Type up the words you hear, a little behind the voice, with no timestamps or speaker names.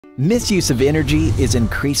Misuse of energy is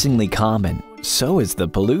increasingly common, so is the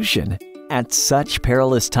pollution. At such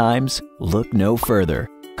perilous times, look no further.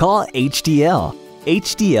 Call HDL.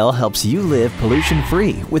 HDL helps you live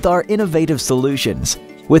pollution-free with our innovative solutions.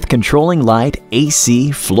 With controlling light,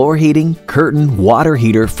 AC, floor heating, curtain, water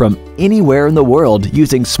heater from anywhere in the world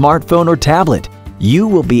using smartphone or tablet, you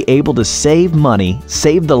will be able to save money,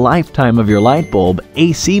 save the lifetime of your light bulb,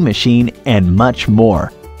 AC machine, and much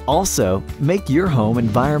more. Also, make your home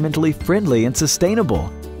environmentally friendly and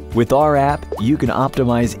sustainable. With our app, you can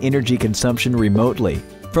optimize energy consumption remotely.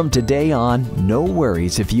 From today on, no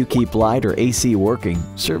worries if you keep light or AC working,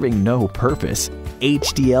 serving no purpose.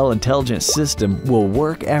 HDL Intelligent System will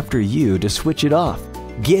work after you to switch it off.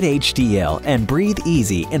 Get HDL and breathe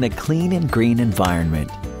easy in a clean and green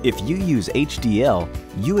environment. If you use HDL,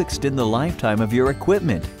 you extend the lifetime of your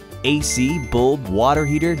equipment. AC, bulb, water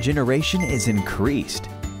heater generation is increased.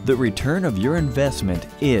 The return of your investment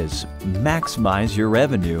is maximize your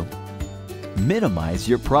revenue, minimize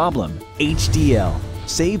your problem. HDL.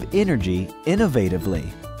 Save energy innovatively.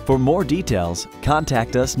 For more details,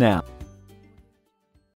 contact us now.